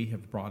that we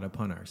have brought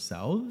upon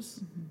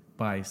ourselves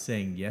by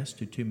saying yes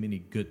to too many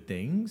good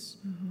things?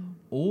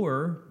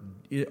 Or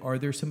are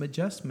there some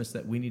adjustments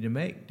that we need to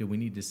make? Do we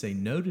need to say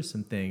no to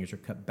some things or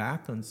cut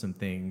back on some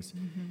things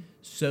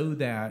so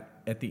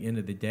that at the end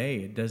of the day,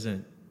 it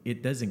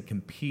doesn't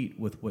compete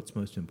with what's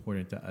most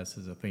important to us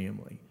as a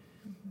family?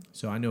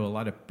 So I know a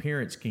lot of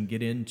parents can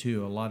get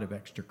into a lot of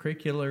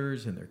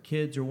extracurriculars, and their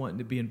kids are wanting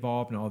to be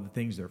involved in all the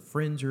things their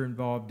friends are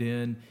involved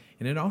in.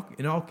 And it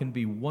all can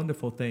be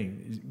wonderful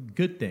things,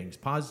 good things,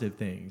 positive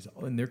things.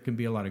 And there can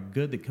be a lot of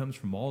good that comes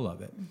from all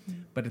of it.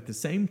 Mm-hmm. But at the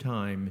same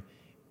time,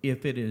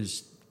 if it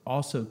is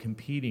also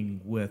competing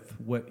with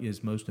what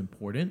is most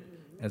important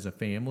as a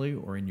family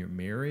or in your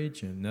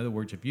marriage, and in other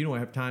words, if you don't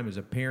have time as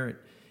a parent,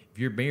 if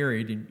you're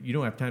married and you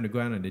don't have time to go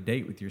out on a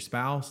date with your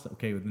spouse,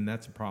 okay, well, then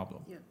that's a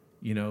problem. Yeah.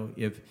 You know,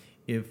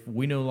 if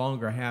we no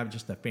longer have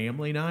just a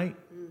family night,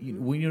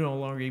 we no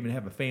longer even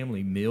have a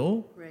family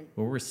meal, right,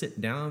 where we're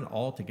sitting down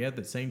all together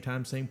at the same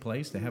time, same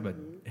place to have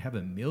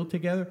a meal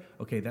together,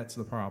 okay, that's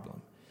the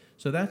problem.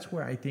 So that's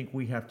where I think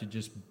we have to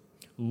just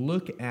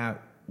look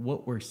at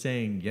what we're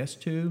saying yes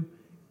to,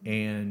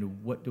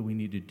 and what do we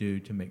need to do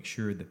to make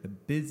sure that the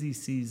busy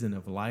season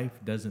of life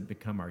doesn't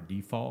become our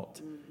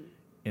default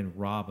and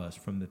rob us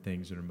from the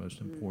things that are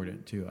most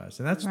important to us.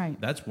 And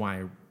that's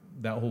why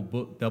that whole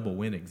book Double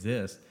Win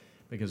exists,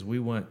 because we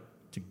want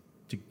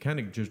to kind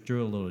of just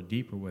drill a little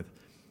deeper with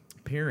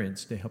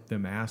parents to help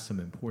them ask some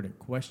important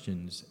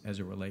questions as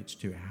it relates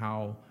to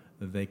how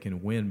they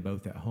can win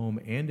both at home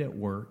and at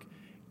work,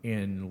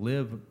 and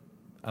live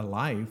a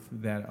life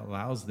that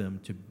allows them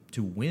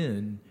to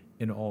win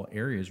in all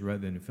areas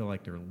rather than feel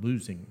like they're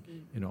losing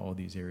in all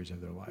these areas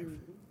of their life.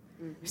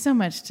 So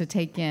much to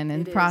take in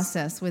and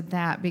process with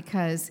that,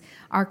 because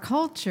our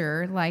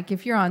culture, like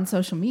if you're on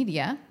social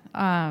media,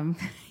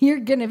 you're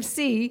going to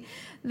see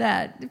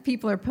that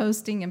people are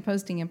posting and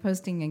posting and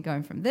posting and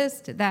going from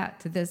this to that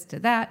to this to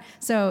that.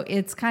 So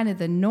it's kind of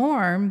the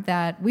norm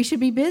that we should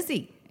be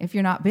busy. If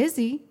you're not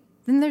busy,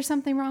 then there's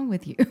something wrong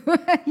with you.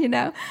 You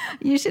know,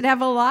 you should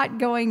have a lot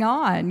going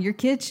on. Your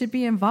kids should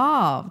be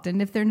involved.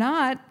 And if they're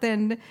not,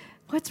 then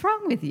what's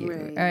wrong with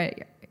you?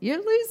 Right. You're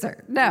a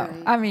loser. No,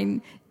 right. I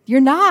mean,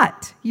 you're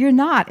not.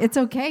 It's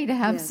okay to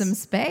have some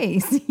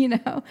space, you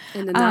know.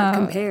 And to not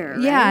compare,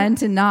 right? Yeah, and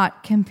to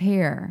not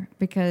compare,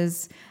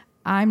 because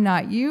I'm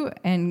not you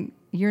and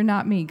you're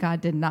not me. God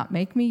did not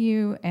make me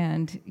you,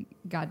 and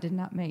God did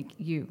not make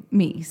you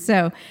me.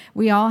 So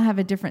we all have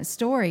a different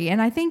story.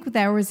 And I think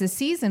there was a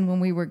season when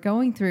we were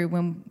going through,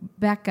 when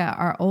Becca,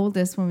 our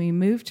oldest, when we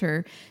moved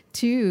her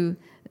to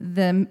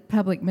the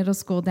public middle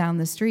school down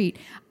the street,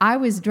 I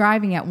was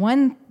driving at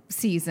one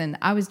season,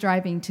 I was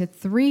driving to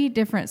 3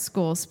 different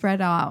schools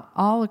spread out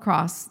all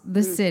across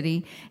the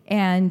city,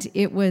 and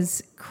it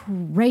was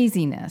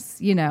craziness,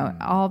 you know,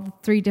 all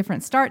 3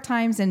 different start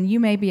times, and you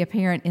may be a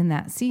parent in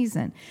that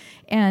season.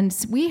 And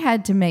we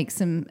had to make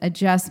some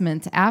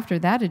adjustments after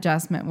that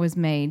adjustment was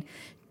made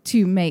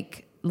to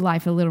make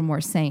life a little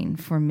more sane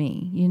for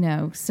me, you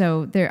know.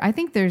 So I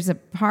think there's a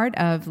part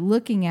of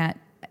looking at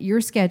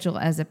your schedule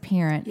as a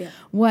parent,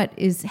 what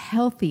is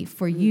healthy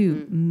for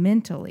you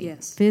mentally,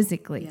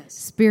 physically,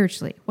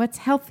 spiritually, what's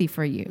healthy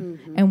for you,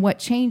 and what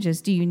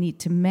changes do you need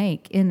to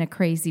make in a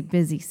crazy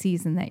busy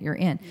season that you're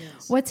in?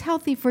 What's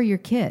healthy for your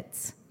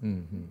kids?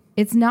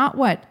 It's not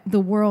what the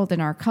world and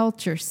our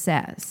culture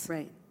says.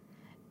 Right.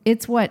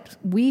 It's what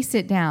we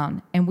sit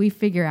down and we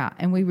figure out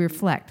and we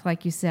reflect,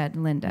 like you said,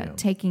 Linda,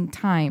 taking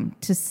time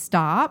to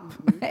stop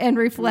and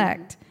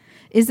reflect.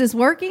 Is this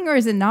working or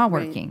is it not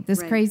working?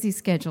 This crazy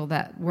schedule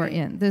that we're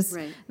in,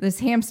 this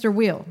hamster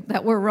wheel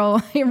that we're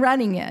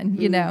running in,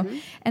 you know.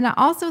 And I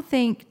also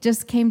think,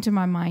 just came to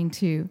my mind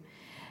too,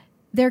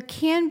 there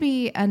can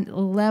be a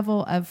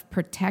level of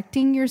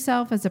protecting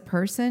yourself as a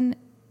person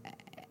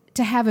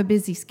to have a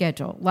busy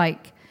schedule.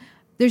 Like,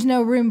 there's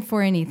no room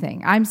for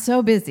anything. I'm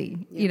so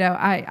busy. You know,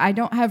 I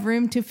don't have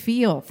room to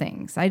feel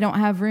things. I don't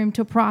have room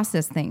to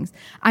process things.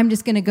 I'm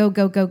just going to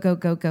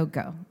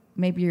go.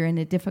 Maybe you're in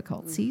a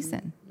difficult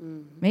season.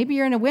 Maybe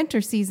you're in a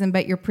winter season,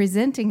 but you're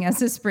presenting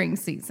as a spring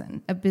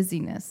season of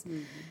busyness.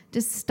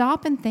 Just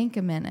stop and think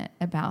a minute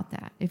about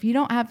that. If you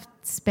don't have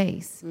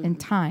space and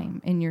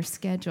time in your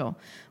schedule,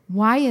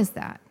 why is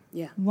that?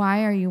 Yeah.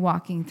 Why are you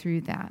walking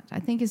through that? I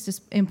think it's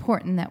just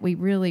important that we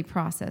really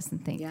process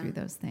and think through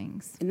those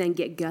things. And then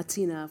get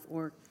gutsy enough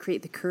or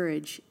create the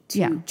courage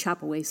to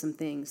chop away some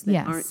things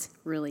that aren't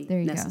really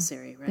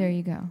necessary. Right? There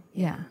you go.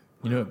 Yeah.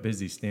 You know what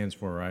busy stands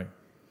for, right?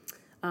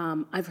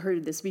 I've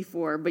heard this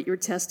before, but you're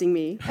testing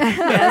me.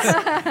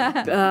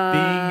 Being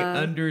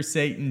under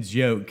Satan's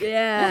yoke.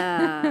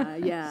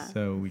 Yeah.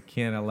 So we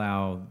can't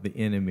allow the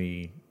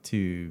enemy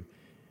to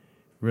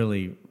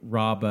really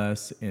rob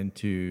us and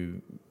to,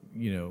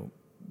 you know,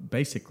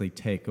 basically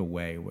take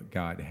away what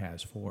God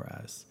has for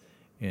us.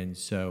 And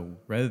so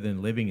rather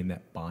than living in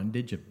that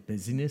bondage of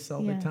busyness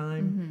all the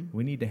time,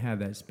 we need to have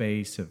that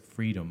space of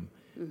freedom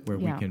where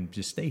we can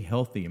just stay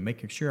healthy and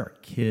making sure our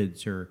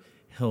kids are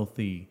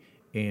healthy.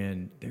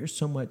 And there's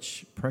so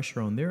much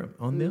pressure on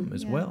them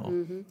as well.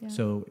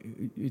 So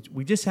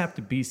we just have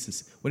to be,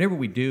 whatever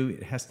we do,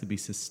 it has to be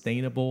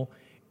sustainable.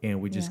 And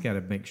we just got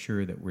to make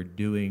sure that we're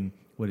doing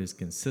what is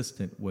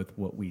consistent with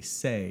what we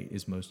say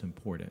is most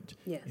important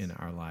Yes. in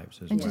our lives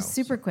as well. And just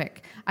super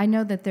quick, I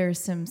know that there's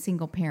some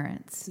single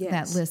parents Yes.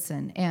 that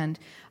listen, and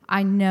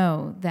I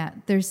know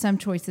that there's some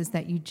choices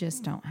that you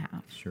just don't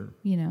have. Sure.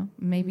 You know,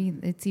 maybe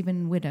it's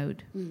even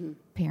widowed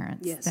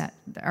parents Yes. that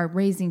are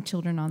raising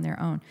children on their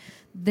own.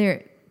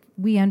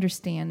 We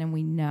understand and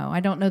we know. I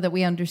don't know that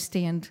we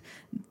understand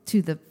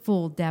to the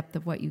full depth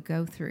of what you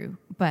go through,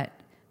 but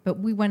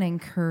we want to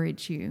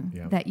encourage you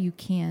that you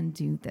can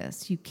do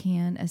this. You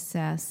can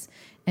assess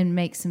and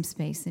make some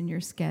space in your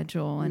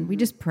schedule. And we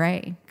just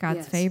pray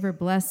God's favor,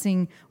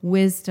 blessing,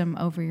 wisdom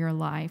over your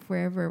life,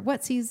 whatever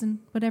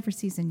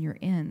season you're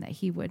in, that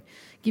He would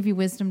give you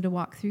wisdom to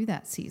walk through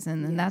that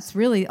season. And that's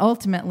really,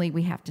 ultimately,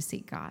 we have to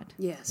seek God.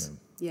 Yes.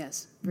 Yeah.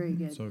 Yes. Very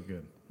good. So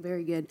good.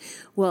 Very good.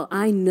 Well,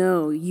 I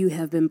know you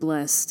have been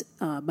blessed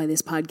by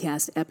this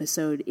podcast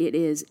episode. It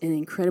is an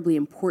incredibly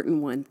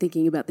important one,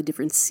 thinking about the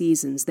different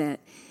seasons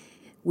that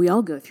we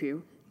all go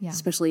through,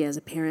 especially as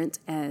a parent,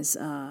 as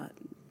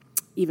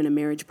even a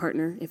marriage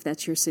partner, if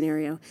that's your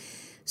scenario.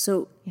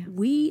 So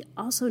we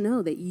also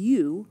know that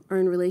you are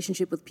in a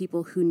relationship with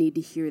people who need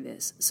to hear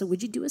this. So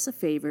would you do us a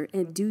favor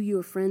and do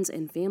your friends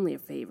and family a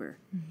favor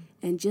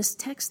and just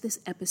text this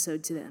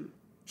episode to them,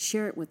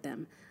 share it with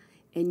them.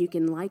 And you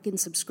can like and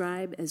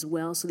subscribe as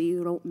well so that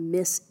you don't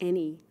miss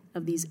any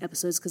of these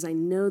episodes, because I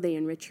know they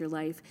enrich your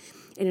life.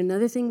 And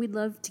another thing we'd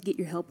love to get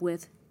your help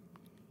with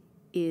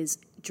is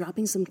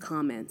dropping some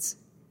comments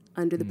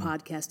under the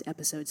podcast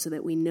episode so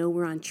that we know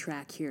we're on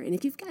track here. And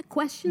if you've got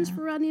questions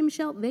for Rodney and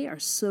Michelle, they are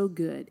so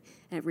good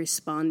at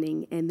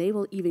responding, and they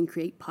will even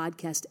create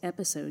podcast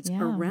episodes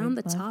around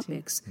the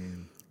topics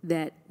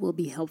that will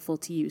be helpful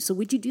to you. So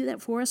would you do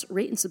that for us?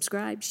 Rate and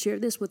subscribe. Share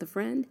this with a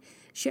friend.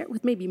 Share it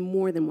with maybe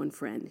more than one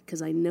friend,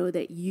 because I know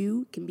that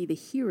you can be the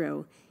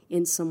hero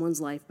in someone's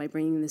life by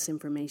bringing this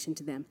information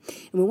to them.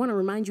 And we want to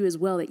remind you as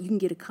well that you can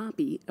get a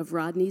copy of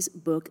Rodney's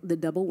book, The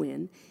Double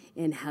Win.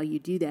 And how you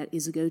do that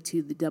is go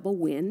to go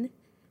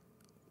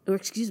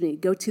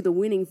to The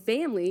Winning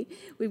Family.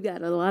 We've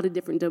got a lot of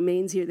different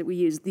domains here that we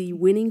use,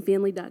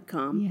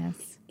 thewinningfamily.com.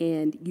 Yes.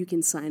 And you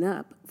can sign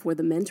up for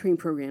the mentoring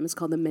program. It's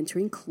called the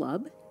Mentoring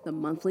Club, the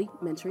monthly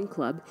mentoring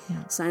club.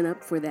 Sign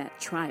up for that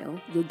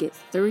trial. You'll get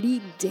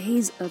 30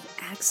 days of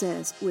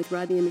access with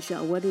Rodney and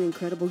Michelle. What an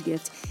incredible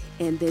gift.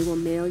 And they will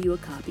mail you a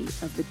copy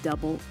of The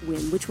Double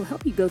Win, which will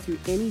help you go through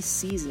any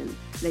season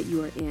that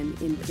you are in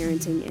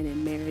parenting and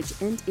in marriage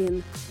and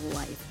in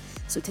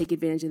life. So take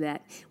advantage of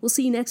that. We'll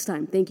see you next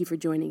time. Thank you for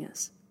joining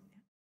us.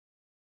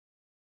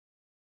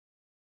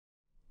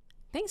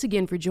 Thanks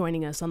again for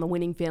joining us on the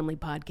Winning Family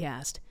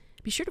Podcast.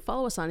 Be sure to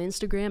follow us on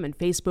Instagram and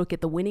Facebook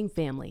at The Winning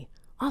Family.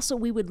 Also,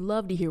 we would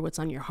love to hear what's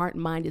on your heart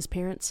and mind as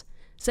parents.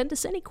 Send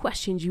us any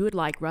questions you would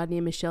like Rodney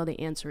and Michelle to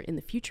answer in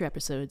the future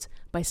episodes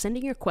by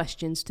sending your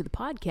questions to the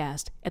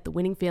podcast at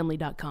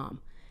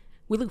thewinningfamily.com.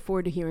 We look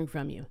forward to hearing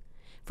from you.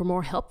 For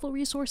more helpful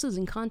resources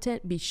and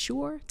content, be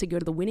sure to go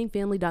to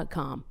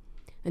thewinningfamily.com.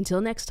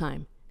 Until next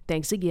time,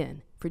 thanks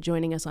again for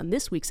joining us on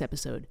this week's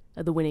episode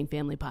of the Winning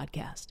Family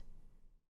Podcast.